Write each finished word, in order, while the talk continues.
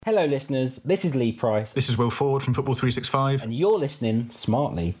Hello listeners, this is Lee Price. This is Will Ford from Football 365. And you're listening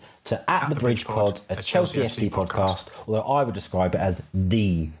smartly to At the Bridge Pod, a Chelsea FC podcast, although I would describe it as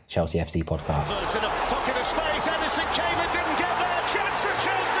the Chelsea FC podcast. It's in a pocket of space, Anderson came and didn't get there, chance for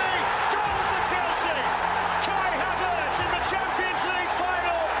Chelsea, goal for Chelsea, Kai Havertz in the Champions League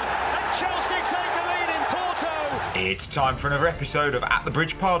final, and Chelsea take the lead in Porto. It's time for another episode of At the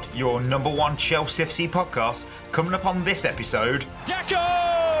Bridge Pod, your number one Chelsea FC podcast. Coming up on this episode, Deco!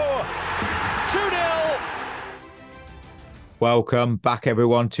 2-0. welcome back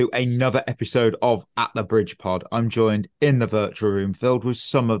everyone to another episode of At the Bridge Pod. I'm joined in the virtual room filled with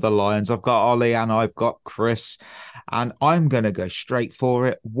some of the Lions. I've got Ollie and I've got Chris, and I'm going to go straight for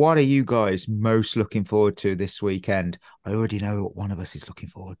it. What are you guys most looking forward to this weekend? I already know what one of us is looking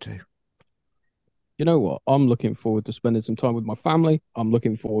forward to. You know what? I'm looking forward to spending some time with my family. I'm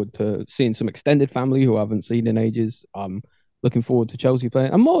looking forward to seeing some extended family who I haven't seen in ages. I'm looking forward to Chelsea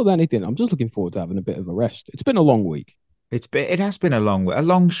playing. And more than anything, I'm just looking forward to having a bit of a rest. It's been a long week. It has been a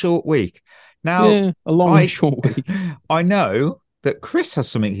long, short week. Now, short week. I know that Chris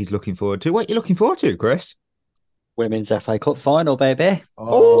has something he's looking forward to. What are you looking forward to, Chris? Women's FA Cup final, baby.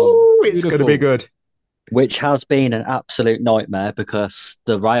 Oh, it's going to be good. Which has been an absolute nightmare because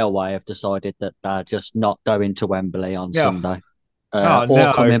the railway have decided that they're just not going to Wembley on Sunday.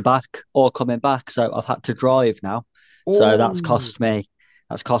 Coming back. So I've had to drive now. Ooh. So that's cost me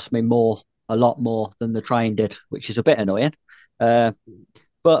a lot more than the train did, which is a bit annoying.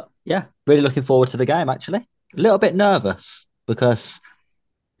 But yeah, really looking forward to the game, actually. A little bit nervous because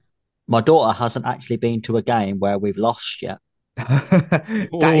my daughter hasn't actually been to a game where we've lost yet.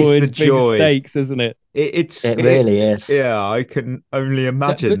 That is the joy. Big stakes, isn't it? It really is. Yeah, I can only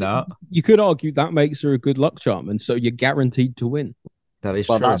imagine that. You could argue that makes her a good luck charm, and so you're guaranteed to win. That is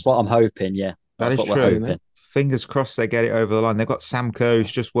true. That's what I'm hoping, yeah. That is true. Fingers crossed they get it over the line. They've got Sam Kerr,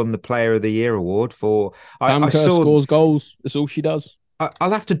 who's just won the Player of the Year award for... Sam Kerr scores goals. That's all she does.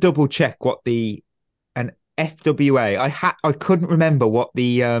 I'll have to double check what an FWA... I couldn't remember what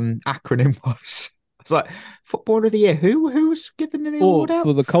the acronym was. It's like, Footballer of the Year. Who was given the award out?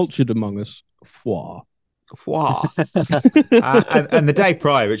 For the cultured among us, FWA. And the day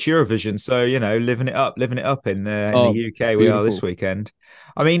prior, it's Eurovision. So, living it up in the UK. We are this weekend.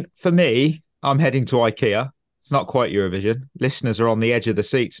 I mean, for me, I'm heading to IKEA. It's not quite Eurovision. Listeners are on the edge of the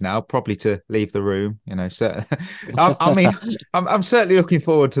seats now, probably to leave the room. So, I'm certainly looking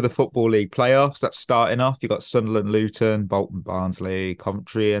forward to the Football League playoffs. That's starting off. You've got Sunderland, Luton, Bolton, Barnsley,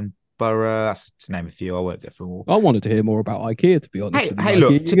 Coventry, and Borough. That's to name a few. I won't go through all. I wanted to hear more about IKEA, to be honest. Hey,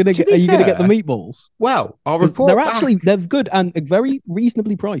 look. Are you going to get the meatballs? Well, I'll report. They're good and very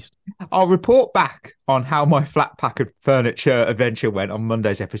reasonably priced. I'll report back on how my flat pack of furniture adventure went on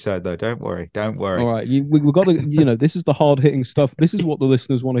Monday's episode, though. Don't worry. All right, we've got to. This is the hard hitting stuff. This is what the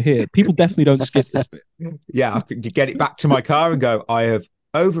listeners want to hear. People definitely don't skip this bit. Yeah, I could get it back to my car and go, I have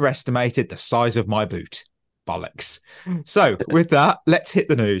overestimated the size of my boot. Bollocks. So, with that, let's hit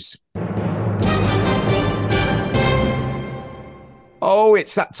the news. Oh,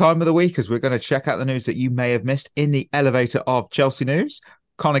 it's that time of the week as we're going to check out the news that you may have missed in the elevator of Chelsea news.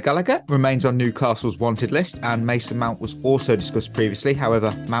 Conor Gallagher remains on Newcastle's wanted list, and Mason Mount was also discussed previously.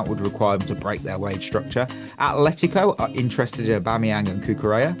 However, Mount would require them to break their wage structure. Atletico are interested in Aubameyang and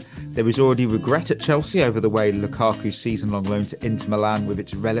Cucurella. There is already regret at Chelsea over the way Lukaku's season-long loan to Inter Milan with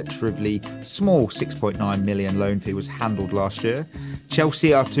its relatively small £6.9 million loan fee was handled last year.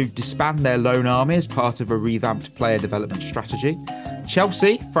 Chelsea are to disband their loan army as part of a revamped player development strategy.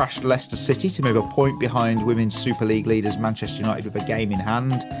 Chelsea thrashed Leicester City to move a point behind Women's Super League leaders Manchester United with a game in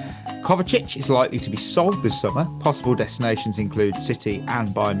hand. Kovacic is likely to be sold this summer. Possible destinations include City and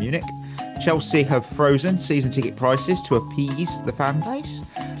Bayern Munich. Chelsea have frozen season ticket prices to appease the fan base.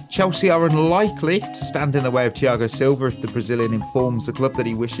 Chelsea are unlikely to stand in the way of Thiago Silva if the Brazilian informs the club that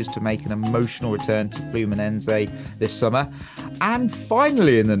he wishes to make an emotional return to Fluminense this summer. And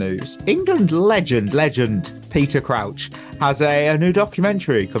finally in the news, England legend Peter Crouch has a new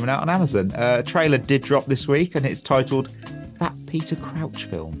documentary coming out on Amazon. A trailer did drop this week and it's titled That Peter Crouch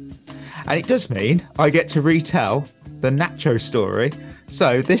Film. And it does mean I get to retell the Nacho story.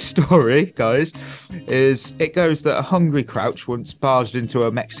 So this story, guys, it goes that a hungry Crouch once barged into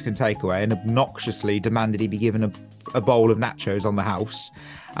a Mexican takeaway and obnoxiously demanded he be given a bowl of nachos on the house.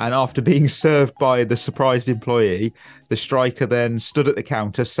 And after being served by the surprised employee, the striker then stood at the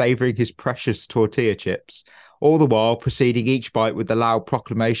counter savouring his precious tortilla chips, all the while preceding each bite with the loud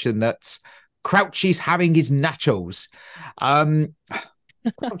proclamation that Crouchy's having his nachos.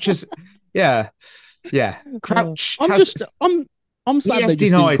 Crouch is, yeah. Crouch I'm sad he has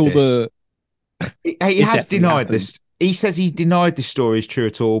denied this. He has denied this. he says he denied this story is true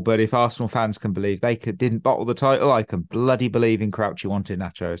at all, but if Arsenal fans can believe didn't bottle the title, I can bloody believe in Crouchy wanting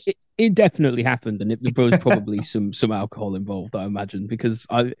nachos. It definitely happened, and there was probably some alcohol involved, I imagine, because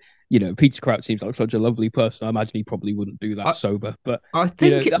Peter Crouch seems like such a lovely person. I imagine he probably wouldn't do that sober. But I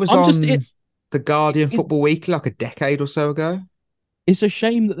think it was on the Guardian Football Weekly like a decade or so ago. It's a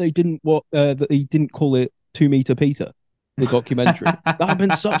shame that they didn't call it 2 Meter Peter, the documentary. That'd have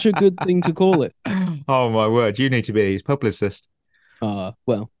been such a good thing to call it. Oh my word! You need to be his publicist.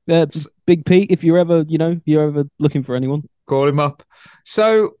 Big Pete, if you're ever looking for anyone, call him up.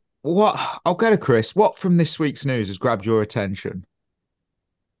 So what? I'll go to Chris. What from this week's news has grabbed your attention?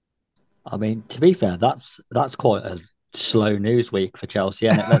 I mean, to be fair, that's quite a slow news week for Chelsea,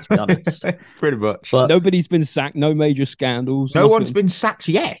 isn't it? Let's be honest. Pretty much. But nobody's been sacked. No major scandals. No one's been sacked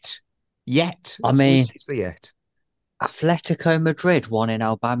yet. I mean, yet. Atletico Madrid won in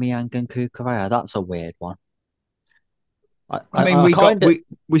Aubameyang and Cucurella. That's a weird one.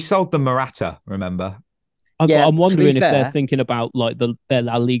 We sold the Morata, remember? I'm wondering if they're thinking about like their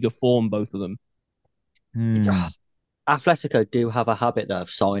La Liga form, both of them. Atletico do have a habit though, of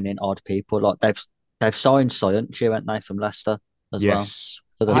signing odd people. Like they've signed Soyuncu, haven't they, from Leicester as well?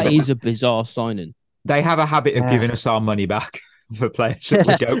 That is a bizarre signing. They have a habit of giving us our money back for players that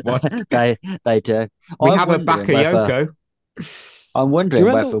we don't want. they do. We have a Bakayoko. I'm wondering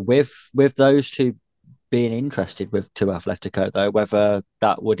whether with those two being interested to Atletico though, whether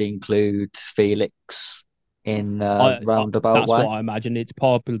that would include Felix in roundabout that's way. That's what I imagine. It's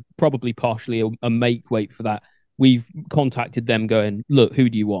probably partially a make weight for that. We've contacted them going, look, who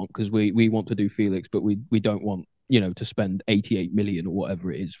do you want? Because we want to do Felix, but we don't want, to spend 88 million or whatever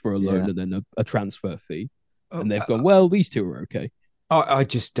it is for a loan and then a transfer fee. And they've gone, well, these two are okay. I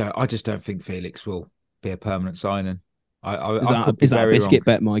just don't think Felix will be a permanent signing. Is that a biscuit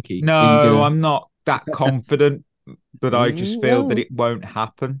bet, Mikey? No, I'm not that confident, but I just feel that it won't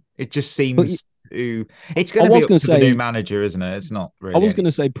happen. It just seems it's going to be up to the new manager, isn't it? It's not really. I was going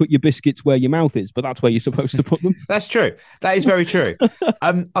to say put your biscuits where your mouth is, but that's where you're supposed to put them. That's true. That is very true.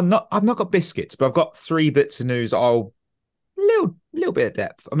 I've not got biscuits, but I've got 3 bits of news. Little bit of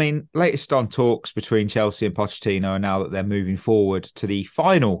depth. I mean, latest on talks between Chelsea and Pochettino, and now that they're moving forward to the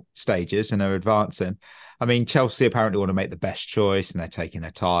final stages and are advancing. I mean, Chelsea apparently want to make the best choice and they're taking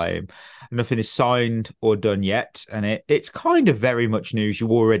their time. Nothing is signed or done yet. And it's kind of very much news you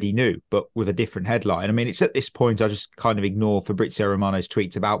already knew, but with a different headline. I mean, it's at this point, I just kind of ignore Fabrizio Romano's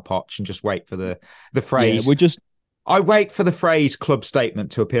tweets about Poch and just wait for the phrase. Yeah, I wait for the phrase club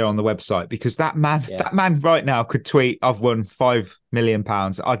statement to appear on the website because that man right now could tweet, I've won £5 million.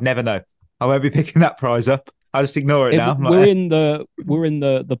 I'd never know. I won't be picking that prize up. I just ignore it now. We're in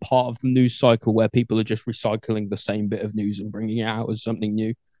the part of the news cycle where people are just recycling the same bit of news and bringing it out as something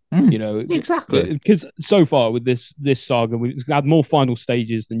new. Exactly. Because so far with this saga, we've had more final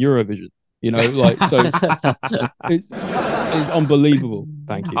stages than Eurovision. It's unbelievable.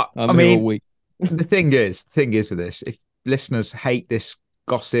 Thank you. I'm here all week. The thing is with this, if listeners hate this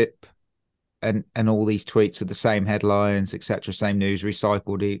gossip and all these tweets with the same headlines, etc., same news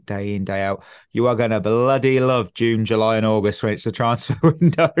recycled day in, day out, you are going to bloody love June, July, and August when it's the transfer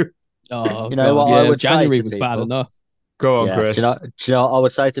window. Oh, I would January say was people, bad enough. Go on, Chris. Do you know what I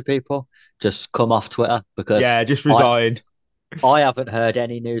would say to people? Just come off Twitter because just resign. I haven't heard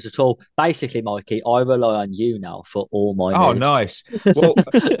any news at all. Basically, Mikey, I rely on you now for all my news. Oh, nice. Well,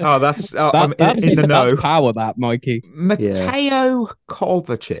 I'm in the know. That's power, that, Mikey. Mateo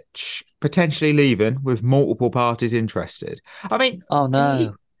Kovacic potentially leaving with multiple parties interested. I mean, oh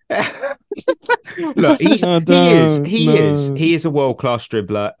no. Look, he is a world-class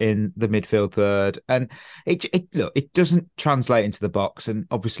dribbler in the midfield third, and it doesn't translate into the box. And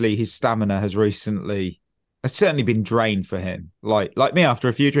obviously, his stamina has certainly been drained for him, like me after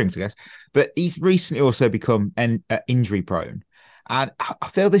a few drinks, I guess. But he's recently also become injury prone, and I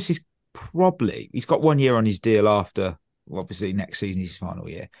feel this is he's got 1 year on his deal after. Obviously, next season is his final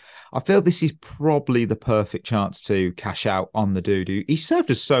year. I feel this is probably the perfect chance to cash out on the dude. He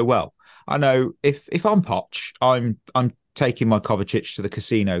served us so well. I know if I'm Poch, I'm taking my Kovacic to the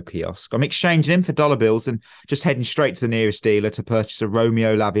casino kiosk. I'm exchanging him for dollar bills and just heading straight to the nearest dealer to purchase a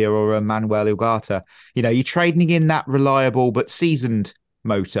Romeo Lavia or a Manuel Ugarte. You're trading in that reliable but seasoned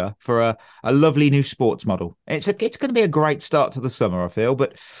motor for a lovely new sports model. It's going to be a great start to the summer, I feel.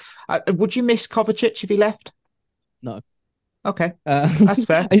 But would you miss Kovacic if he left? No. Okay, that's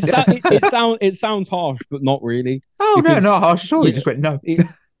fair. It sounds harsh, but not really. Oh, no, not harsh at all. He just went no.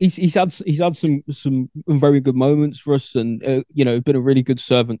 He's had some very good moments for us, and been a really good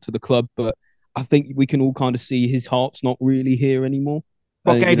servant to the club. But I think we can all kind of see his heart's not really here anymore.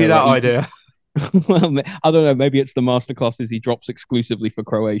 What gave you that idea? Well, I don't know. Maybe it's the masterclasses he drops exclusively for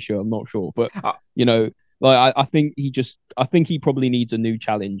Croatia. I'm not sure, but Uh, you know, like I think he probably needs a new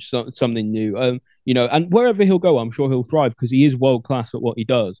challenge, something new. And wherever he'll go, I'm sure he'll thrive because he is world class at what he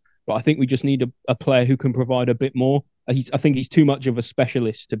does. But I think we just need a player who can provide a bit more. I think he's too much of a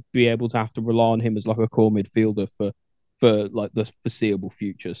specialist to be able to have to rely on him as like a core midfielder for like the foreseeable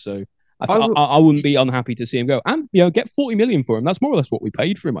future. So I, w- I wouldn't be unhappy to see him go and get 40 million for him. That's more or less what we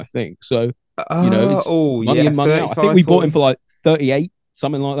paid for him, I think. So it's oh money yeah, in, money out. I think 35, we bought 40. him for like 38,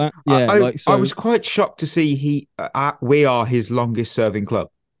 something like that. Yeah, I was quite shocked to see we are his longest serving club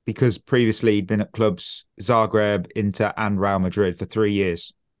because previously he'd been at clubs Zagreb, Inter, and Real Madrid for 3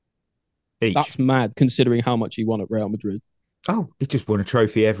 years each. That's mad considering how much he won at Real Madrid. Oh, he just won a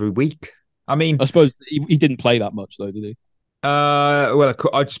trophy every week. I mean, I suppose he didn't play that much though, did he? well,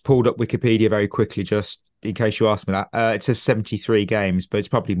 I just pulled up Wikipedia very quickly, just in case you asked me that. It says 73 games, but it's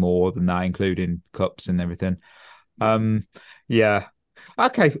probably more than that, including cups and everything. Yeah.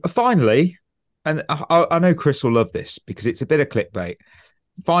 Okay, finally, and I know Chris will love this because it's a bit of clickbait.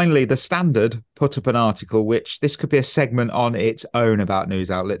 Finally, the Standard put up an article, which this could be a segment on its own about news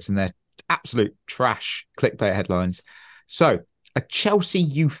outlets and their absolute trash clickbait headlines. So, a Chelsea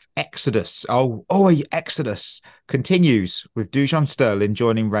youth exodus. Exodus continues with Dujon Sterling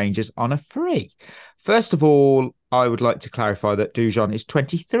joining Rangers on a free. First of all, I would like to clarify that Dujon is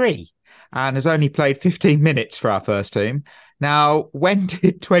 23 and has only played 15 minutes for our first team. Now, when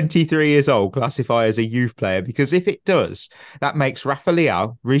did 23 years old classify as a youth player? Because if it does, that makes Rafa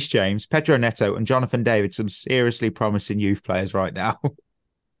Leao, Reece James, Pedro Neto, and Jonathan David some seriously promising youth players right now.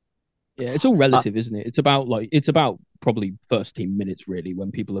 Yeah, it's all relative, isn't it? It's about probably first team minutes, really. When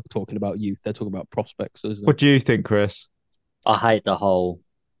people are talking about youth, they're talking about prospects, isn't it? What do you think, Chris? I hate the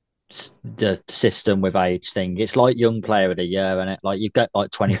system with age thing. It's like young player of the year, and it like you get like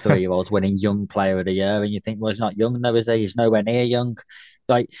 23-year-olds winning young player of the year, and you think, well, he's not young, though, is he? He's nowhere near young.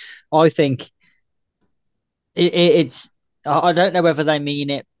 Like, I think it's. I don't know whether they mean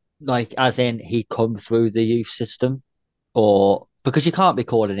it like as in he come through the youth system, or because you can't be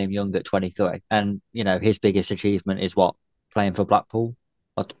calling him young at 23, and his biggest achievement is what, playing for Blackpool.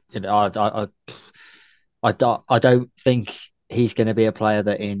 I don't think he's going to be a player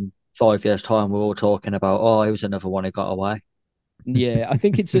that in 5 years' time we're all talking about. Oh, he was another one who got away. Yeah, I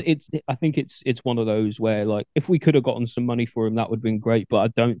think it's one of those where like if we could have gotten some money for him, that would have been great. But I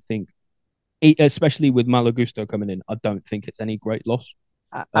don't think, especially with Malagusto coming in, I don't think it's any great loss.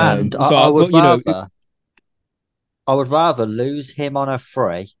 And I would rather lose him on a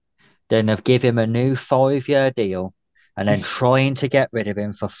free than have give him a new 5-year deal and then trying to get rid of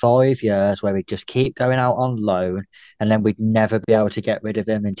him for 5 years where he'd just keep going out on loan and then we'd never be able to get rid of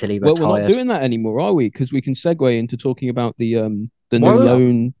him until he retired. Well, we're not doing that anymore, are we? Because we can segue into talking about the new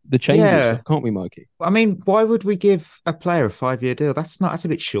loan, the changes, can't we, Mikey? I mean, why would we give a player a 5-year deal? That's a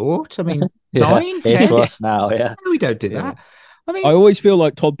bit short. I mean, yeah, 9, 10? It's us now, yeah. No, we don't do that. I mean, I always feel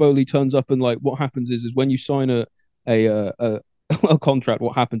like Todd Bowley turns up and like what happens is when you sign a contract,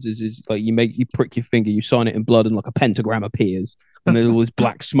 what happens is like you prick your finger, you sign it in blood, and like a pentagram appears, and then all this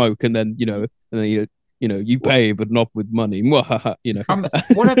black smoke, and then you pay but not with money. What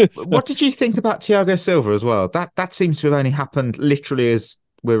did you think about Thiago Silva as well? That seems to have only happened literally as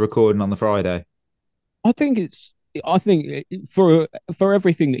we're recording on the Friday. I think for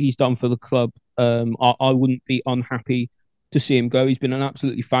everything that he's done for the club, I wouldn't be unhappy to see him go. He's been an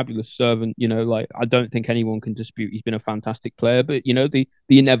absolutely fabulous servant. I don't think anyone can dispute he's been a fantastic player. But the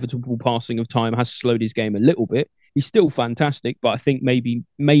inevitable passing of time has slowed his game a little bit. He's still fantastic, but I think maybe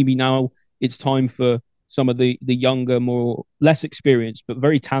now it's time for some of the younger, less experienced but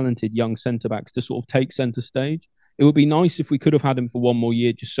very talented young centre backs to sort of take centre stage. It would be nice if we could have had him for one more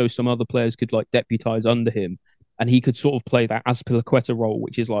year, just so some other players could like deputise under him, and he could sort of play that Azpilicueta role,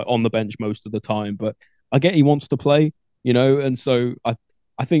 which is like on the bench most of the time. But I get he wants to play. And so I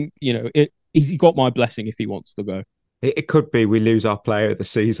think, he's got my blessing if he wants to go. It could be we lose our player of the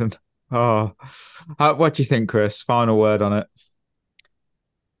season. Oh, what do you think, Chris? Final word on it.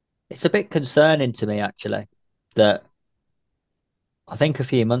 It's a bit concerning to me, actually, that I think a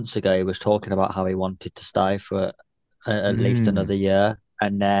few months ago he was talking about how he wanted to stay for at least another year.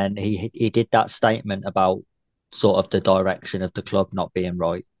 And then he did that statement about sort of the direction of the club not being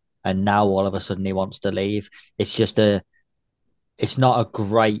right. And now all of a sudden he wants to leave. It's not a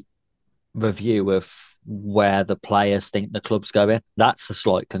great review of where the players think the club's going. That's a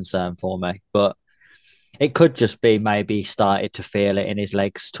slight concern for me. But it could just be maybe he started to feel it in his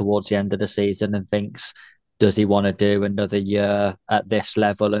legs towards the end of the season and thinks, does he want to do another year at this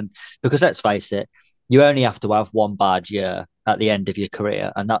level? And because let's face it, you only have to have one bad year at the end of your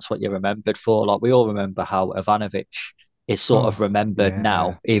career, and that's what you're remembered for. Like we all remember how Ivanovic is sort of remembered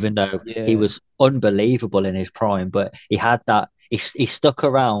now, even though he was unbelievable in his prime, but he had that. He stuck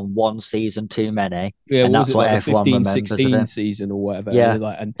around one season too many, and that's what everyone remembers 15, of him. season or whatever. Yeah,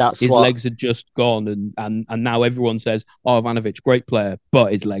 and that's his legs had just gone, and now everyone says, "Oh, Ivanovic, great player,"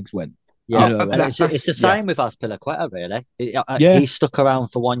 but his legs went. Yeah, and it's the same with Azpilicueta, really. He stuck around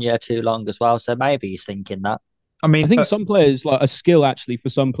for 1 year too long as well, so maybe he's thinking that. I mean, I think some players, like a skill actually for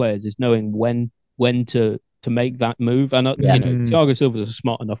some players, is knowing when to make that move. And Thiago Silva's a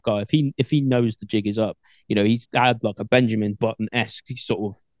smart enough guy. If he knows the jig is up, he's had like a Benjamin Button-esque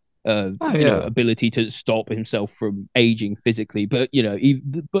sort of ability to stop himself from aging physically. But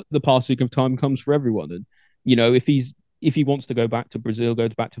but the passing of time comes for everyone. And if he wants to go back to Brazil, go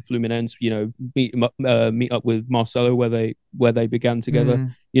back to Fluminense, meet up with Marcelo where they began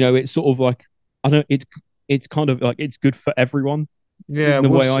together. It's sort of like it's kind of like it's good for everyone. Yeah, the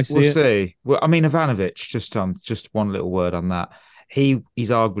way I see we'll it. See. Well, I mean, Ivanovic, just one little word on that. He's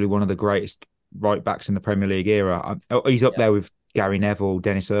arguably one of the greatest right backs in the Premier League era. He's up there with Gary Neville,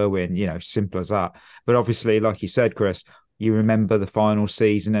 Dennis Irwin, simple as that. But obviously, like you said, Chris, you remember the final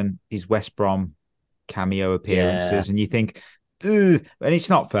season and his West Brom cameo appearances, and you think, ugh, and it's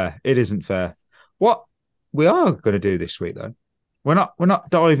not fair. It isn't fair. What we are going to do this week, though, we're not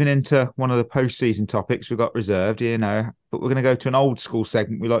diving into one of the postseason topics we got reserved, but we're going to go to an old school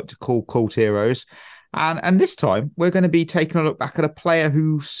segment we like to call Cult Heroes. And this time, we're going to be taking a look back at a player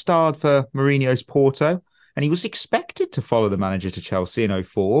who starred for Mourinho's Porto, and he was expected to follow the manager to Chelsea in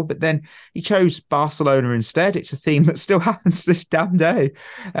 2004, but then he chose Barcelona instead. It's a theme that still happens to this damn day.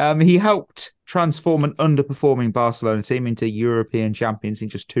 He helped transform an underperforming Barcelona team into European champions in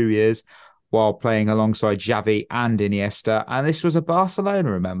just 2 years, while playing alongside Xavi and Iniesta. And this was a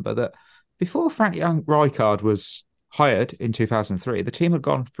Barcelona, remember, that before Frank Rijkaard was hired in 2003, the team had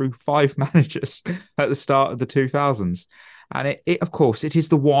gone through 5 managers at the start of the 2000s. And it of course, it is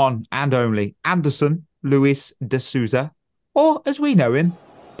the one and only Anderson Luis de Souza, or as we know him,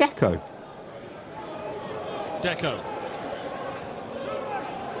 Deco. Deco.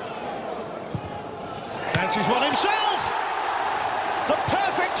 Fancies one himself! The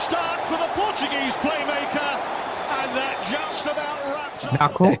perfect start for the Portuguese playmaker, and that just about wraps up. Now,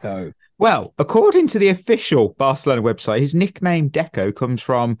 Deco. Well, according to the official Barcelona website, his nickname Deco comes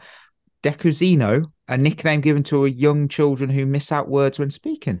from Decozino, a nickname given to young children who miss out words when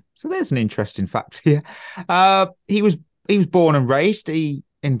speaking. So there's an interesting fact here. He was born and raised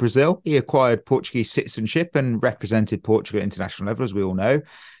in Brazil. He acquired Portuguese citizenship and represented Portugal at international level, as we all know.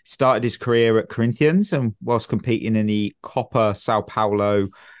 Started his career at Corinthians and whilst competing in the Copa Sao Paulo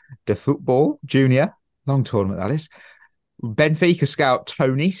de Futebol Junior, long tournament that is. Benfica scout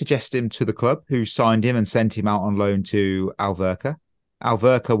Tony suggested him to the club, who signed him and sent him out on loan to Alverca.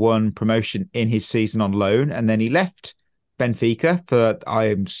 Alverca won promotion in his season on loan, and then he left Benfica for, I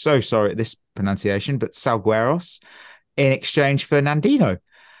am so sorry at this pronunciation, but Salgueiros, in exchange for Nandino.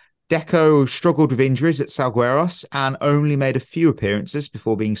 Deco struggled with injuries at Salgueiros and only made a few appearances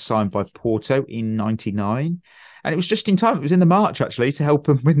before being signed by Porto in 1999. And it was just in time. It was in the March, actually, to help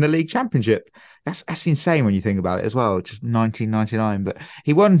him win the league championship. That's insane when you think about it as well. Just 1999. But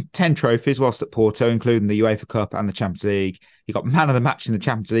he won 10 trophies whilst at Porto, including the UEFA Cup and the Champions League. He got man of the match in the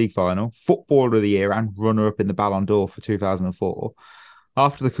Champions League final, footballer of the year and runner-up in the Ballon d'Or for 2004.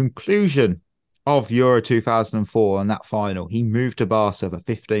 After the conclusion of Euro 2004 and that final, he moved to Barca for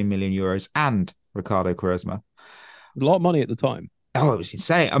 15 million euros and Ricardo Quaresma. A lot of money at the time. Oh, it was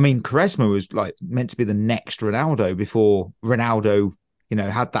insane. I mean, Quaresma was like meant to be the next Ronaldo before Ronaldo,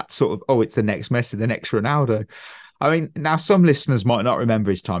 had that sort of, it's the next Messi, the next Ronaldo. I mean, now some listeners might not remember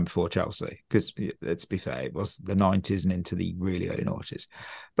his time before Chelsea because, let's be fair, it was the 90s and into the really early 90s.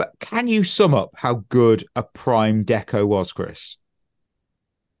 But can you sum up how good a prime Deco was, Chris?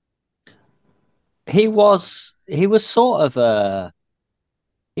 He was sort of a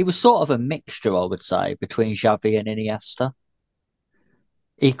mixture, I would say, between Xavi and Iniesta.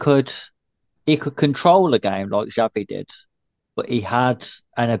 He could control a game like Xavi did, but he had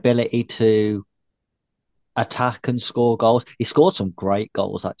an ability to attack and score goals. He scored some great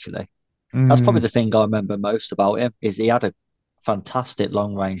goals, actually. That's probably the thing I remember most about him, is he had a fantastic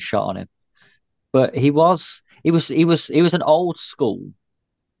long range shot on him. But he was an old school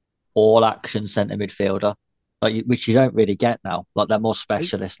all action centre midfielder, which you don't really get now. Like they're more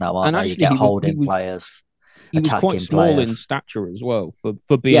specialists now, aren't they? You get holding players. He was quite small in stature as well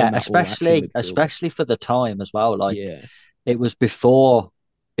for being especially for the time as well. It was before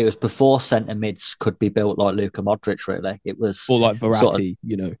centre mids could be built like Luka Modric. Really, it was or like Verratti.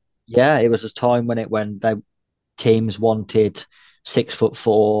 Yeah, it was a time when teams wanted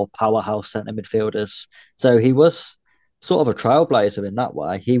 6'4" powerhouse centre midfielders. So he was sort of a trailblazer in that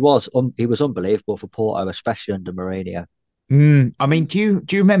way. He was unbelievable for Porto, especially under Mourinho. I mean, do you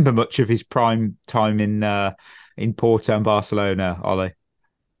remember much of his prime time in Porto and Barcelona, Ollie?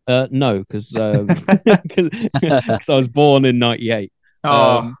 No, because I was born in '98.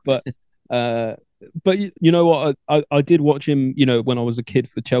 Oh, But you know what? I did watch him. You know, when I was a kid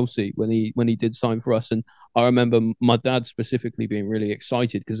for Chelsea, when he did sign for us, and I remember my dad specifically being really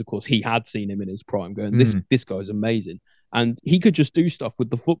excited because, of course, he had seen him in his prime, going, "This guy's amazing." And he could just do stuff with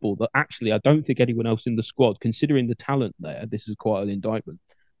the football that actually I don't think anyone else in the squad, considering the talent there, this is quite an indictment,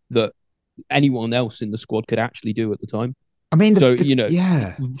 that anyone else in the squad could actually do at the time. I mean,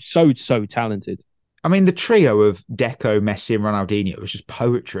 yeah, so talented. I mean, the trio of Deco, Messi, and Ronaldinho was just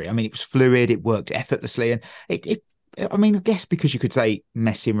poetry. I mean, it was fluid, it worked effortlessly, and I mean, I guess because you could say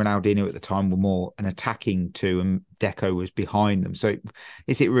Messi and Ronaldinho at the time were more an attacking two, and Deco was behind them. So,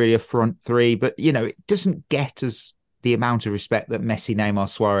 is it really a front three? But it doesn't get as the amount of respect that Messi, Neymar,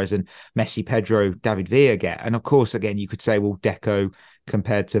 Suarez, and Messi, Pedro, David Villa get. And of course, again, you could say, well, Deco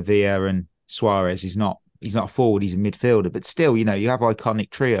compared to Villa and Suarez is not. He's not a forward, he's a midfielder, but still, you have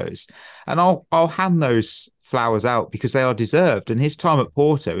iconic trios. And I'll hand those flowers out because they are deserved. And his time at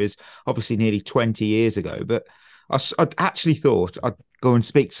Porto is obviously nearly 20 years ago. But I'd actually thought I'd go and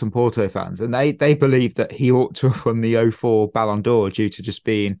speak to some Porto fans, and they believe that he ought to have won the 2004 Ballon d'Or due to just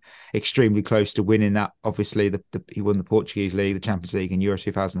being extremely close to winning that. Obviously, he won the Portuguese League, the Champions League, and Euro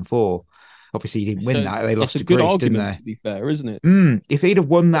 2004. Obviously, he didn't win that. They lost to Greece, argument, didn't they? To be fair, isn't it? If he'd have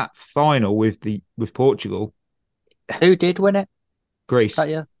won that final with Portugal, who did win it? Greece. That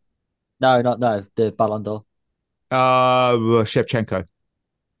year? No, the Ballon d'Or. Shevchenko.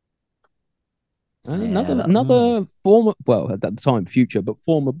 Another former, well, at the time, future, but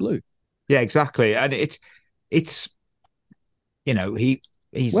former blue. Yeah, exactly. And it's he's Where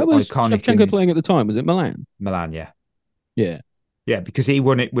was iconic. Shevchenko playing at the time? Was it Milan? Milan, yeah. Yeah, because he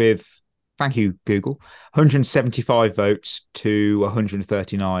won it with, thank you, Google, 175 votes to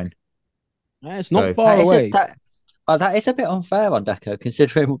 139. It's not far away. That is a bit unfair on Deco,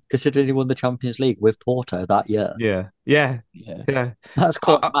 considering he won the Champions League with Porto that year. Yeah. That's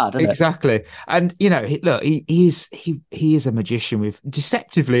quite mad, isn't exactly. it? And he is a magician with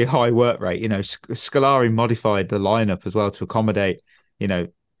deceptively high work rate. Scolari modified the lineup as well to accommodate,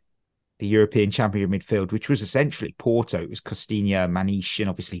 the European champion midfield, which was essentially Porto. It was Costinha, Maniche, and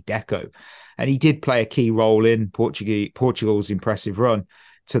obviously Deco. And he did play a key role in Portugal's impressive run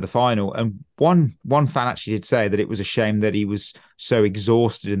to the final. And one fan actually did say that it was a shame that he was so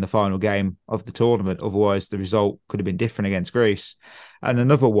exhausted in the final game of the tournament. Otherwise, the result could have been different against Greece. And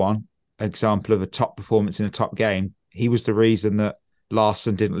another example of a top performance in a top game, he was the reason that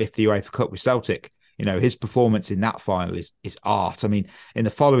Larsson didn't lift the UEFA Cup with Celtic. His performance in that final is art. I mean, in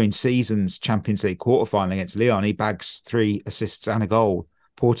the following season's Champions League quarterfinal against Lyon, he bags 3 assists and a goal.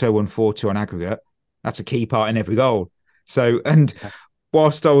 Porto won 4-2 on aggregate. That's a key part in every goal. So, and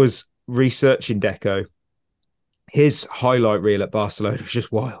whilst I was researching Deco, his highlight reel at Barcelona was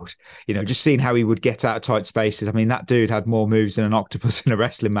just wild. Just seeing how he would get out of tight spaces. I mean, that dude had more moves than an octopus in a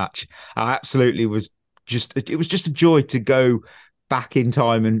wrestling match. It was just a joy to go back in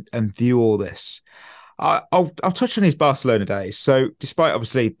time and view all this. I'll touch on his Barcelona days. So despite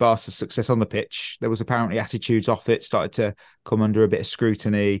obviously Barca's success on the pitch, there was apparently attitudes off it started to come under a bit of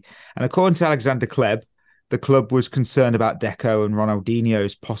scrutiny. And according to Alexander Kleb, the club was concerned about Deco and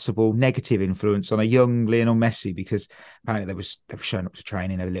Ronaldinho's possible negative influence on a young Lionel Messi because apparently they were showing up to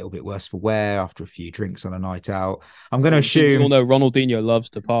training a little bit worse for wear after a few drinks on a night out. I'm going to assume... We all know Ronaldinho loves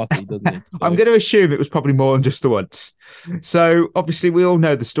to party, doesn't he? So... I'm going to assume it was probably more than just the once. So obviously we all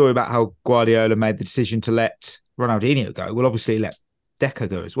know the story about how Guardiola made the decision to let Ronaldinho go. We'll obviously let Deco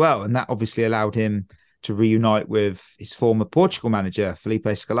go as well. And that obviously allowed him to reunite with his former Portugal manager, Felipe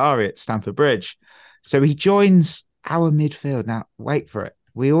Scolari at Stamford Bridge. So he joins our midfield. Now, wait for it.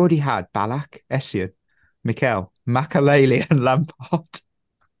 We already had Ballack, Essien, Mikel, Makalele, and Lampard.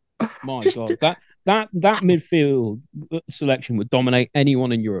 My God, that midfield selection would dominate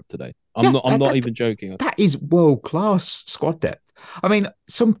anyone in Europe today. I'm not even joking. That is world-class squad depth. I mean,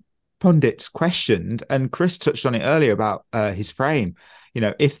 some pundits questioned, and Chris touched on it earlier about his frame.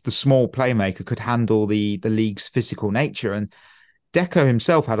 If the small playmaker could handle the league's physical nature, and Deco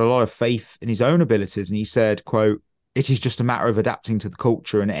himself had a lot of faith in his own abilities, and he said, quote, "It is just a matter of adapting to the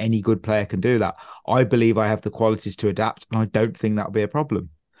culture, and any good player can do that. I believe I have the qualities to adapt, and I don't think that'll be a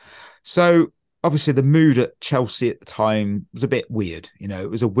problem." So obviously the mood at Chelsea at the time was a bit weird. It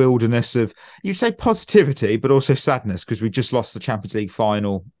was a wilderness of, you'd say positivity, but also sadness because we just lost the Champions League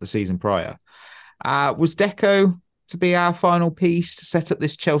final the season prior. Was Deco to be our final piece to set up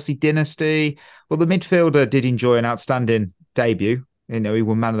this Chelsea dynasty? Well, the midfielder did enjoy an outstanding debut. He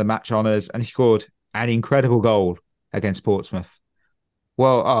won man of the match honours and he scored an incredible goal against Portsmouth.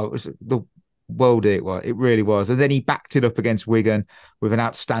 Well, it was the worldie it was. It really was. And then he backed it up against Wigan with an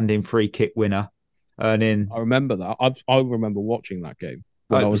outstanding free kick winner, earning. I remember that. I remember watching that game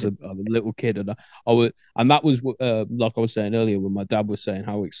when I was a little kid, and that was like I was saying earlier when my dad was saying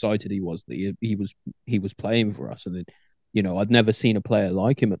how excited he was that he was playing for us, and then, I'd never seen a player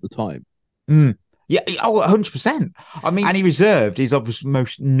like him at the time. Yeah, 100%. I mean, and he reserved his obviously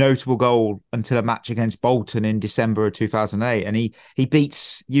most notable goal until a match against Bolton in December of 2008. And he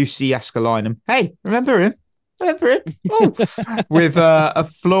beats UC Escalinem. Hey, remember him? Oh, with a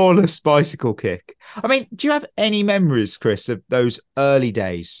flawless bicycle kick. I mean, do you have any memories, Chris, of those early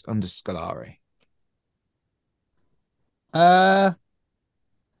days under Scolari?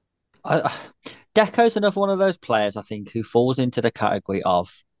 Deco's another one of those players, I think, who falls into the category of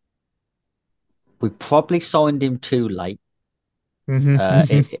we probably signed him too late in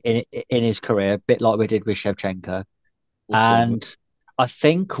his career, a bit like we did with Shevchenko. And I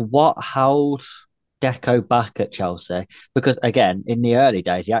think what held Deco back at Chelsea, because again, in the early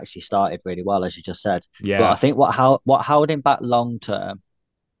days, he actually started really well, as you just said. Yeah. But I think what held him back long term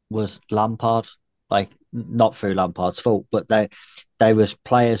was Lampard. Like, not through Lampard's fault, but they was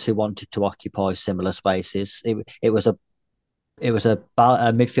players who wanted to occupy similar spaces. It was a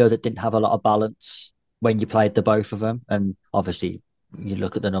midfield that didn't have a lot of balance when you played the both of them. And obviously, you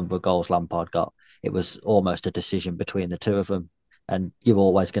look at the number of goals Lampard got, it was almost a decision between the two of them. And you're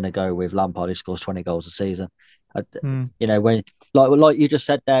always going to go with Lampard, who scores 20 goals a season. When like you just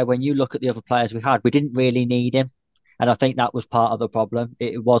said there, when you look at the other players we had, we didn't really need him. And I think that was part of the problem.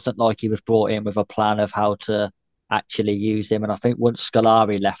 It wasn't like he was brought in with a plan of how to actually use him. And I think once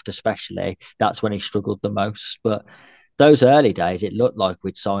Scolari left especially, that's when he struggled the most. But those early days, it looked like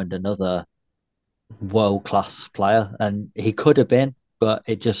we'd signed another world-class player, and he could have been, but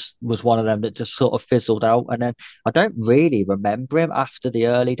it just was one of them that just sort of fizzled out. And then I don't really remember him after the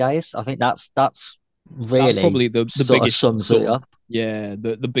early days. I think that's really that's probably the sort biggest of sums it up. Yeah,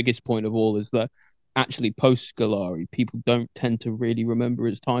 the biggest point of all is that actually post Scolari, people don't tend to really remember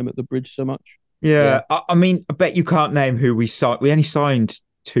his time at the Bridge so much. Yeah. I mean, I bet you can't name who we signed. We only signed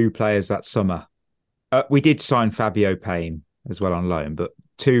 2 players that summer. We did sign Fabio Payne as well on loan, but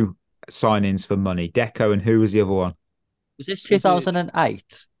 2 signings for money. Deco, and who was the other one? Was this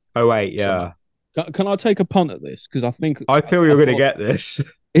 2008? 08, yeah. Can I take a punt at this? Because I feel you're going to get this.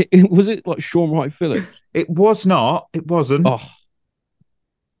 Was it like Sean Wright Phillips? It was not. It wasn't. Oh,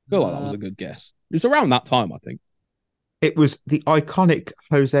 I feel like that was a good guess. It was around that time, I think. It was the iconic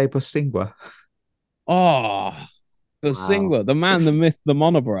Jose Bosingwa. Oh, Bosingwa, the man, the myth, the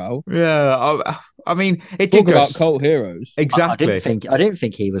monobrow. Yeah, I mean, it Talk did about cult heroes. Exactly. I didn't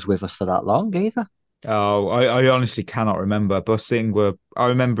think he was with us for that long either. Oh, I honestly cannot remember. Bosingwa, I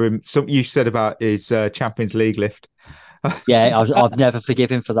remember him. Something you said about his Champions League lift. Yeah, I've never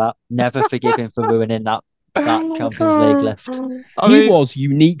forgiven him for that. Never forgive him for ruining that Champions League lift. He was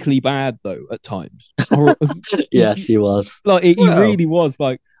uniquely bad though at times. Yes, he was. Like he really was.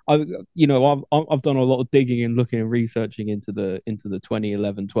 Like I've done a lot of digging and looking and researching into the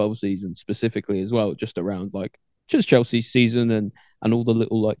 2011-12 season specifically as well, just around like just Chelsea's season and all the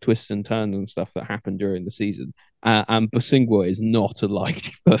little like twists and turns and stuff that happened during the season. And Bosingwa is not a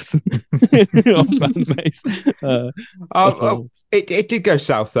liked person on fan base. It did go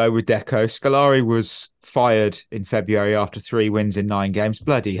south though with Deco. Scolari was fired in February after 3 wins in 9 games.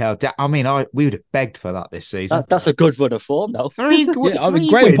 Bloody hell! I mean, we would have begged for that this season. That's a good run of form, though. 3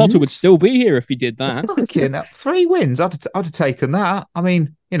 Graham Potter would still be here if he did that. Fucking 3 wins. I'd have taken that. I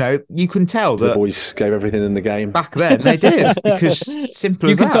mean, you can tell that the boys gave everything in the game back then. They did, because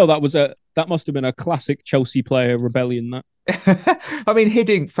simple as that. You can tell that must have been a classic Chelsea player rebellion. That I mean,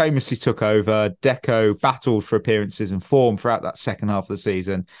 Hiddink famously took over. Deco battled for appearances and form throughout that second half of the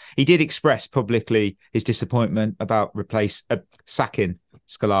season. He did express publicly his disappointment about sacking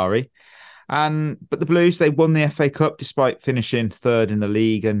Scolari. But the Blues, they won the FA Cup despite finishing 3rd in the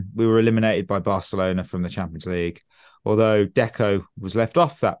league, and we were eliminated by Barcelona from the Champions League. Although Deco was left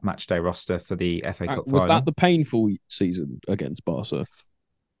off that matchday roster for the FA Cup final. Was that the painful season against Barca?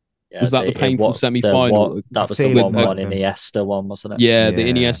 Yeah, was that the painful semi-final? That was the one in the Iniesta one, wasn't it? Yeah, the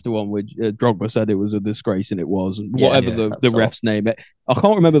Iniesta one, which Drogba said it was a disgrace, and it was. And whatever the ref's name, I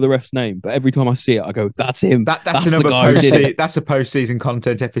can't remember the ref's name, but every time I see it, I go, "That's him." That's another that's a post-season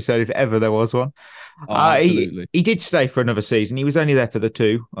content episode if ever there was one. He did stay for another season. He was only there for the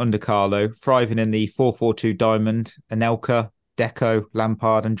 2 under Carlo, thriving in the 4-4-2 diamond, Anelka, Deco,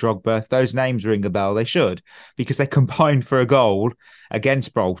 Lampard, and Drogba. If those names ring a bell, they should, because they combined for a goal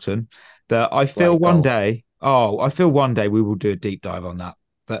against Bolton. That I feel one day. Oh, I feel one day we will do a deep dive on that.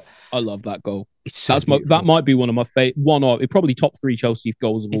 But I love that goal. it's so That might be one of my favorite. Probably top 3 Chelsea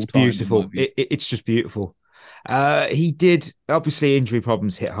goals of all time. It's beautiful. It's just beautiful. He did, obviously, injury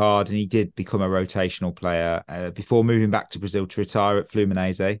problems hit hard, and he did become a rotational player before moving back to Brazil to retire at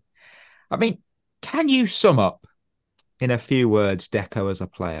Fluminense. I mean, can you sum up in a few words Deco as a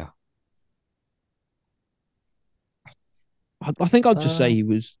player? I think I'd just say he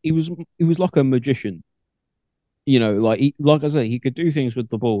was like a magician. You know, like I say, he could do things with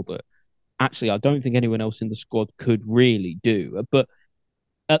the ball that actually I don't think anyone else in the squad could really do. But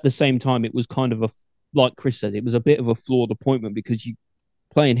at the same time, it was kind of like Chris said, it was a bit of a flawed appointment because you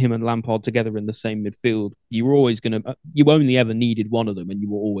playing him and Lampard together in the same midfield, you only ever needed one of them, and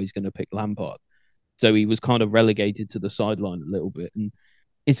you were always going to pick Lampard. So he was kind of relegated to the sideline a little bit, and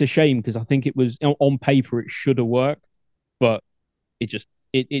it's a shame because I think it was on paper it should have worked, but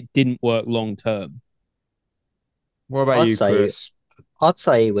it didn't work long term. What about you, Chris? I'd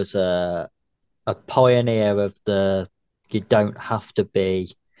say he was a pioneer of you don't have to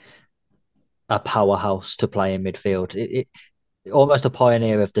be a powerhouse to play in midfield. It almost a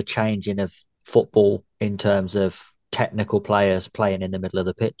pioneer of the changing of football in terms of technical players playing in the middle of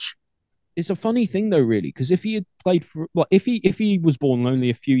the pitch. It's a funny thing though, really, because if he had played for, if he was born only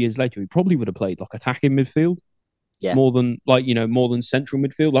a few years later, he probably would have played like attacking midfield, more than central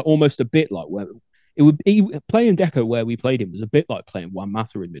midfield, like almost a bit like where it would be playing Deco where we played him was a bit like playing Juan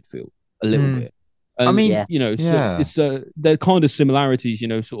Mata in midfield, a little bit. And, I mean, it's they're kind of similarities,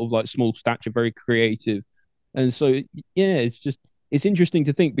 sort of like small stature, very creative, and so it's interesting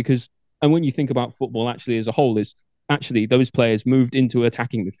to think because, and when you think about football actually as a whole, is actually those players moved into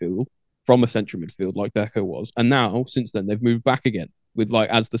attacking midfield from a central midfield like Deco was, and now since then they've moved back again with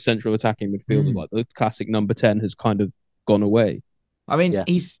as the central attacking midfielder, like the classic number 10 has kind of gone away. I mean,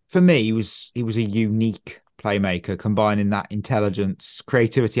 for me, he was a unique playmaker, combining that intelligence,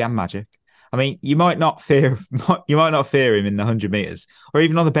 creativity, and magic. I mean, you might not fear him in the 100 meters or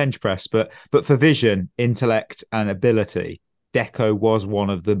even on the bench press, but for vision, intellect, and ability, Deco was one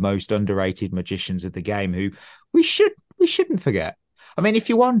of the most underrated magicians of the game, who we shouldn't forget. I mean, if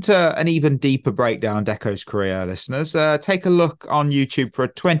you want an even deeper breakdown Deco's career, listeners, take a look on YouTube for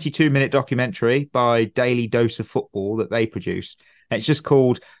a 22-minute documentary by Daily Dose of Football that they produce. It's just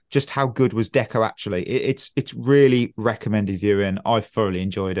called "Just How Good Was Deco Actually." It's really recommended viewing. I thoroughly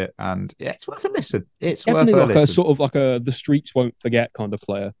enjoyed it, and it's worth a listen. It's definitely worth a listen. A sort of like the streets won't forget kind of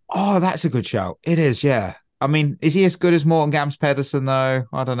player. Oh, that's a good shout. It is, yeah. I mean, is he as good as Morten Gams Pedersen though?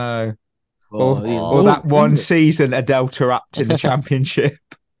 I don't know. Or that one season Adele Taarabt in the Championship.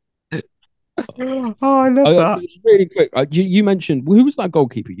 I love that. Really quick, you mentioned, who was that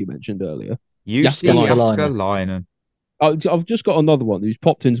goalkeeper you mentioned earlier? Jääskeläinen. I've just got another one who's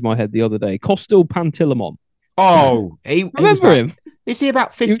popped into my head the other day. Kostil Pantilimon. Oh, remember him? Is he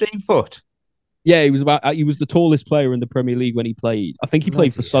about 15 foot? Yeah, he was the tallest player in the Premier League when he played. I think he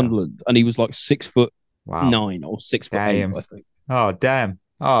played for Sunderland, and he was like 6'9" or 6'8", I think. Oh, damn.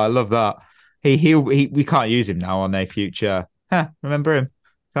 Oh, I love that. We can't use him now on a future. Remember him?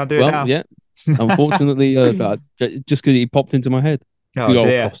 Can't do it now. Yeah. Unfortunately, just because he popped into my head. Oh,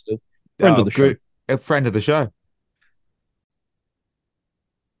 dear. Friend of the show. A friend of the show.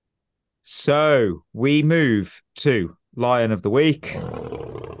 So we move to Lion of the Week.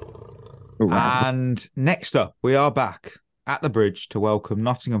 Right. And next up, we are back at the bridge to welcome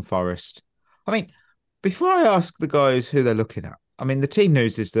Nottingham Forest. I mean, before I ask the guys who they're looking at, I mean, the team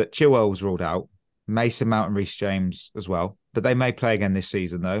news is that Chilwell was ruled out, Mason Mount and Reece James as well, but they may play again this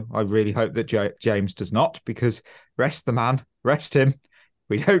season, though. I really hope that James does not, because rest the man, rest him.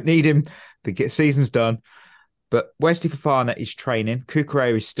 We don't need him. The season's done. But Wesley Fofana is training.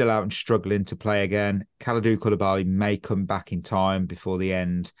 Cucurella is still out and struggling to play again. Kalidou Koulibaly may come back in time before the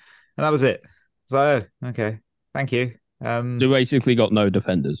end. And that was it. So, okay, thank you. They basically got no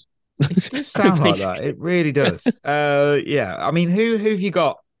defenders. It does sound like that. It really does. Yeah. I mean, who have you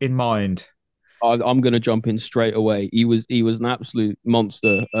got in mind? I'm going to jump in straight away. He was an absolute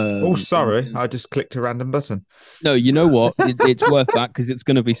monster. Sorry. I just clicked a random button. No, you know what? It's worth that because it's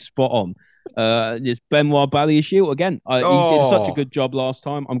going to be spot on. It's Benoit Badiashile again. He did such a good job last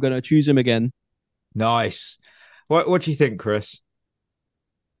time. I'm going to choose him again. Nice. What do you think, Chris?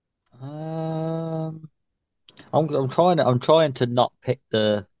 I'm trying to not pick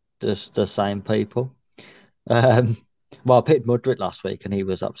the same people. Well, I picked Mudryk last week and he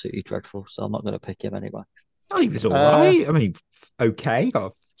was absolutely dreadful, so I'm not going to pick him anyway. Oh, he was all right. I mean, okay,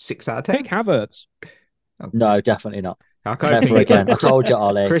 got a 6 out of 10. Pick Havertz. No, definitely not. I can't Never think again. I told you,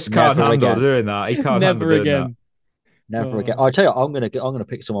 Ollie. Chris can't Never handle again. doing that. He can't handle Never doing again. Never again. I tell you, I'm gonna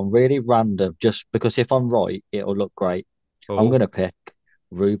pick someone really random, just because if I'm right, it'll look great. that. I'm gonna pick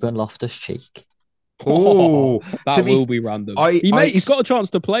Ruben Loftus-Cheek. Oh, that will be random. He's got a chance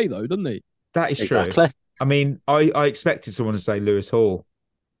to play though, doesn't he? That is Exactly. true. I mean, I expected someone to say Lewis Hall.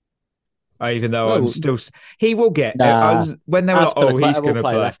 Even though I'm still, he will get when they were like, oh, he's going to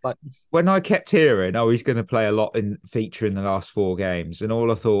play left back. When I kept hearing, oh, he's going to play a lot in feature in the last 4 games, and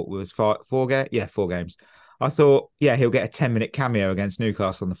all I thought was 4 games. Yeah, 4 games. I thought, yeah, he'll get a 10-minute cameo against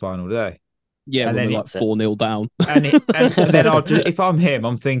Newcastle on the final day. Yeah, and then like 4-0 down. and then if I'm him,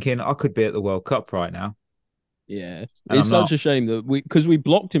 I'm thinking I could be at the World Cup right now. Yeah, it's such a shame that because we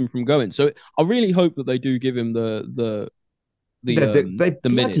blocked him from going. So I really hope that they do give him the bloody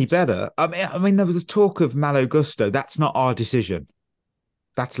minutes. better. I mean, there was talk of Malo Gusto. That's not our decision.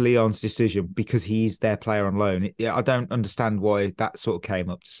 That's Leon's decision because he's their player on loan. I don't understand why that sort of came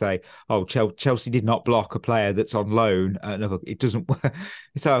up to say, oh, Chelsea did not block a player that's on loan. It doesn't.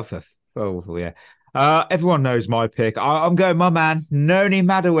 It's over. Oh yeah. Everyone knows my pick. I'm going, my man, Noni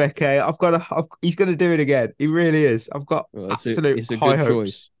Madueke. He's going to do it again. He really is. I've got absolute high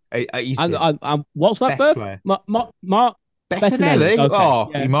hopes. What's that, Beth? Mark Bettinelli. Okay. Oh,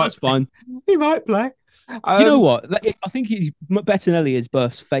 yeah, he might. That's fine. He might play. You know what? I think Bettinelli is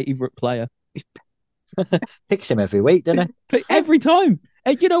Burst's favourite player. Picks him every week, doesn't he? Every time.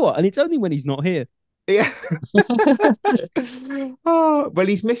 And you know what? And it's only when he's not here. Yeah. Well,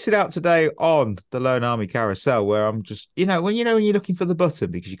 he's missing out today on the Lone Army Carousel, where I'm just, when you're looking for the button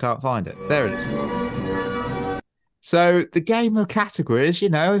because you can't find it. There it is. So the game of categories,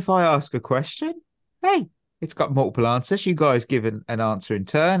 if I ask a question, hey, it's got multiple answers. You guys give an answer in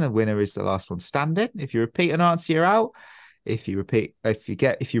turn. A winner is the last one standing. If you repeat an answer, you're out. If you repeat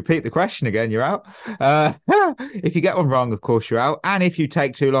the question again, you're out. If you get one wrong, of course, you're out. And if you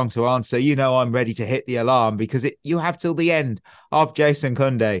take too long to answer, I'm ready to hit the alarm because you have till the end of Jason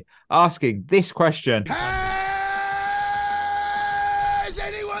Kunde asking this question. Has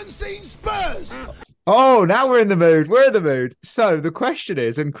anyone seen Spurs? Oh, now we're in the mood. We're in the mood. So the question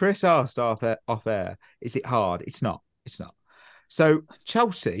is, and Chris asked off air, is it hard? It's not. It's not. So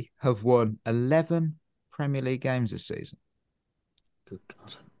Chelsea have won 11 Premier League games this season. Good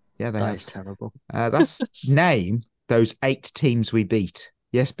God. Yeah, that is terrible. That's name those 8 teams we beat.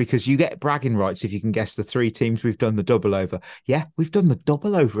 Yes, because you get bragging rights if you can guess the 3 teams we've done the double over. Yeah, we've done the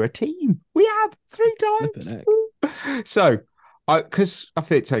double over a team. We have 3 times. So, because I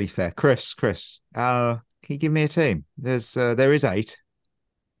feel it's only fair. Chris, can you give me a team? There is 8.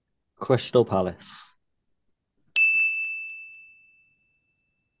 Crystal Palace.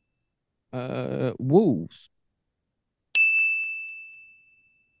 Wolves.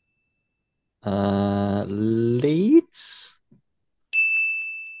 Leeds.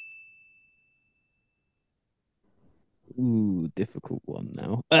 Ooh, difficult one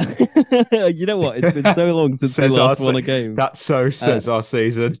now. You know what? It's been so long since we last won a game. That says our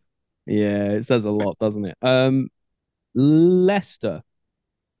season. Yeah, it says a lot, doesn't it? Leicester.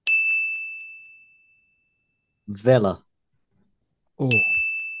 Villa. Oh,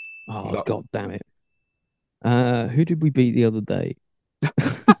 God damn it. Who did we beat the other day?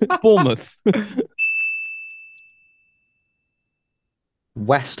 Bournemouth.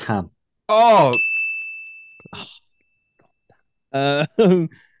 West Ham. Oh. I'm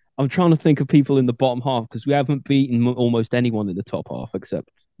trying to think of people in the bottom half because we haven't beaten almost anyone in the top half except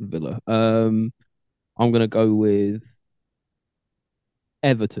Villa. I'm going to go with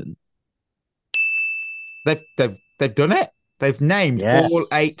Everton. They've done it. They've named all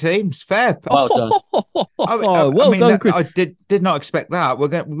 8 teams. Fair. Well done. Well done, Chris. I did not expect that. We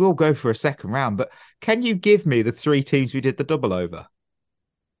will go for a second round, but can you give me the 3 teams we did the double over?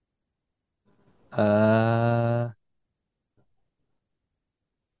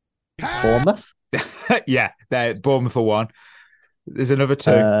 Bournemouth. Yeah, Bournemouth for 1. There's another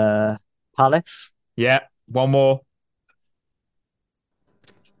 2. Palace. Yeah, 1 more.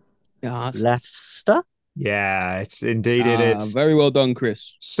 Leicester. Yeah, it is. Very well done,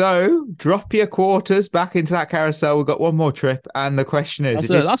 Chris. So, drop your quarters back into that carousel. We've got one more trip, and the question is...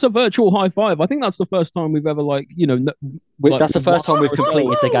 That's a virtual high five. I think that's the first time we've ever, that's the first time we've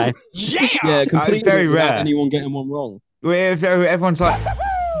completed the game. Yeah, completely very rare. Anyone getting one wrong. Everyone's like...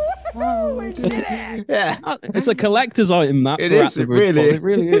 Yeah, it's a collector's item. That it is. It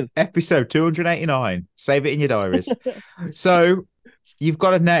really is. Episode 289. Save it in your diaries. So, you've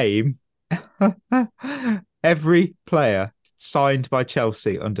got to name... every player signed by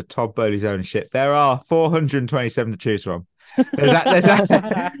Chelsea under Todd Bowley's ownership. There are 427 to choose from. There's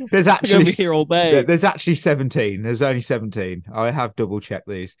You're actually gonna be here all day. there's actually 17. There's only 17. I have double checked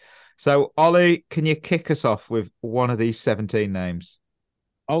these. So Ollie, can you kick us off with one of these 17 names?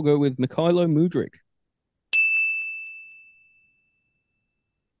 I'll go with Mikhailo Mudryk.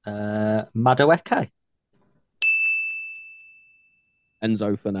 Madueke.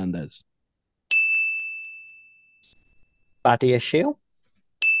 Enzo Fernandez. Badia Shield.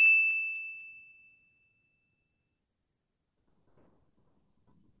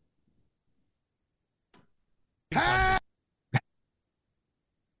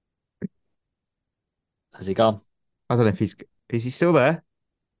 Has he gone? I don't know if is he still there?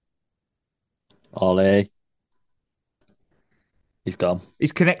 Ollie. He's gone.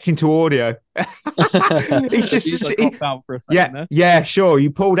 He's connecting to audio. He's just Popped out for a second there. yeah, sure.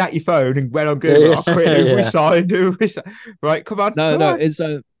 You pulled out your phone and went on Google. Yeah. Oh, quickly, Yeah. resign. Right, come on. No, come no, on. it's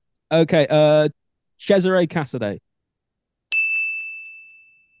okay. Cesare Casadei.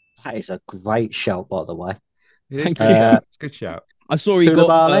 That is a great shout, by the way. It is Thank good you. shout. It's a good shout. I saw he got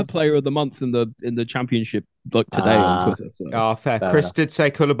Koulibaly. Player of the Month in the championship like today on Twitter. So. Oh, fair. Fair Chris enough. did say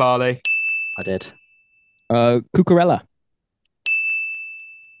Koulibaly. I did. Cucurella.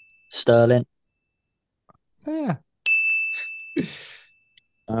 Sterling. Yeah.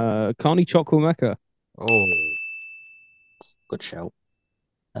 Carney Chukwuemeka. Oh, Good shout.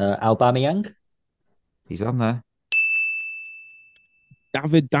 Aubameyang. he's on there.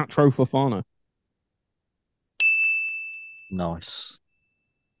 David Datro Fofana. Nice.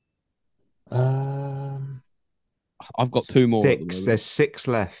 I've got two more. At the Six. moment. There's 6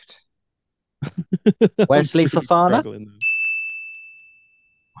 left. Wesley I'm pretty Fofana? struggling there.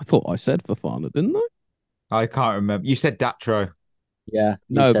 I thought I said Fofana, didn't I? I can't remember. You said Datro. Yeah.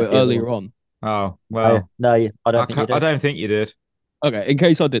 you No, said but the other earlier one. on. Oh, well. No, I don't think you I did. don't think you did. Okay, in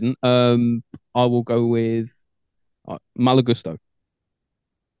case I didn't, I will go with Malagusto.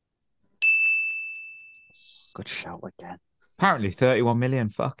 Good shout again. Apparently 31 million.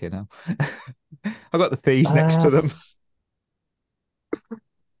 Fucking hell. I got the fees next to them.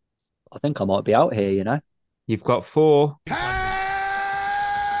 I think I might be out here, you know. You've got 4. Has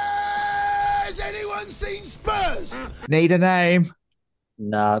anyone seen Spurs? Need a name.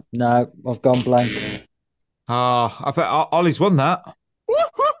 No, I've gone blank. I thought Ollie's won that.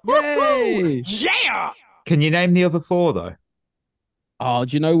 Yay! Yeah! Can you name the other 4 though? Oh,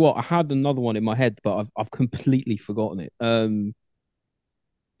 do you know what? I had another one in my head, but I've completely forgotten it.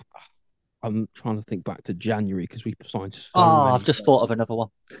 I'm trying to think back to January because we signed so many I've just players. thought of another one.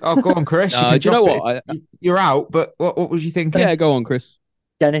 Oh, go on, Chris. Do you know what? You're out, but what was you thinking? Yeah, go on, Chris.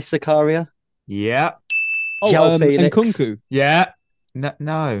 Dennis Zakaria. Yeah. João And Felix. Kunku. Yeah.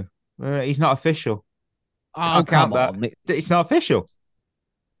 No. He's not official. Oh, Can't count come that. on. It's not official.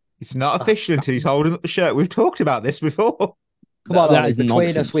 It's not official until he's holding up the shirt. We've talked about this before. Come on, That Ollie, is between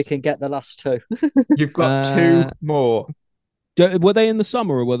nonsense. us, we can get the last 2. You've got 2 more. Were they in the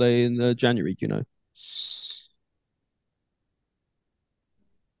summer or were they in January? Do you know?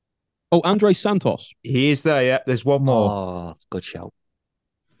 Oh, Andre Santos. He is there, yeah. There's 1 more. Oh, good shout.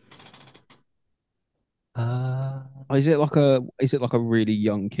 Is it like a really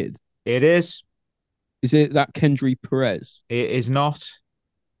young kid? It is. Is it that Kendry Perez? It is not.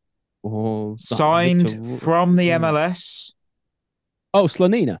 Or that Signed Victor- from the MLS. Oh,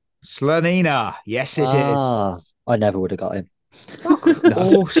 Slanina. Slanina. Yes, it is. I never would have got him.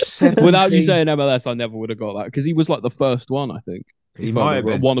 All 17. Without you saying MLS, I never would have got that because he was like the first one, I think. He If might I have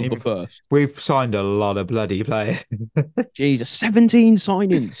remember, been. one of the first. We've signed a lot of bloody players. Jesus, 17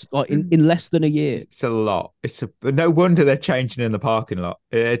 signings like in less than a year. It's a lot. No wonder they're changing in the parking lot.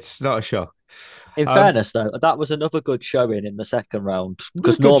 It's not a shock. In fairness, though, that was another good showing in the second round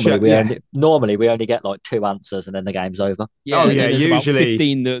because Good show, normally we only get like 2 answers and then the game's over. Oh, and yeah, then there's about usually-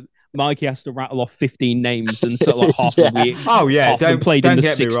 15 that Mikey has to rattle off 15 names and so like half of the Oh yeah, half of them don't played in the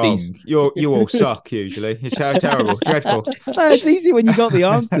get me 60s. wrong. You all suck usually. It's terrible, dreadful. It's easy when you got the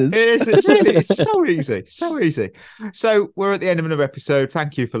answers. It is. It's really. It's so easy. So easy. So we're at the end of another episode.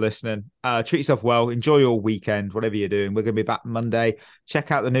 Thank you for listening. Treat yourself well. Enjoy your weekend, whatever you're doing. We're going to be back Monday. Check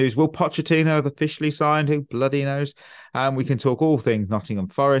out the news. Will Pochettino have officially signed? Who bloody knows? And we can talk all things Nottingham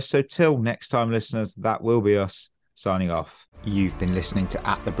Forest. So till next time, listeners, that will be us signing off. You've been listening to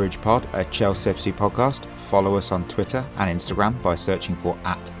At The Bridge Pod, a Chelsea FC podcast. Follow us on Twitter and Instagram by searching for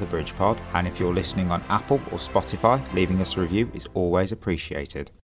At The Bridge Pod. And if you're listening on Apple or Spotify, leaving us a review is always appreciated.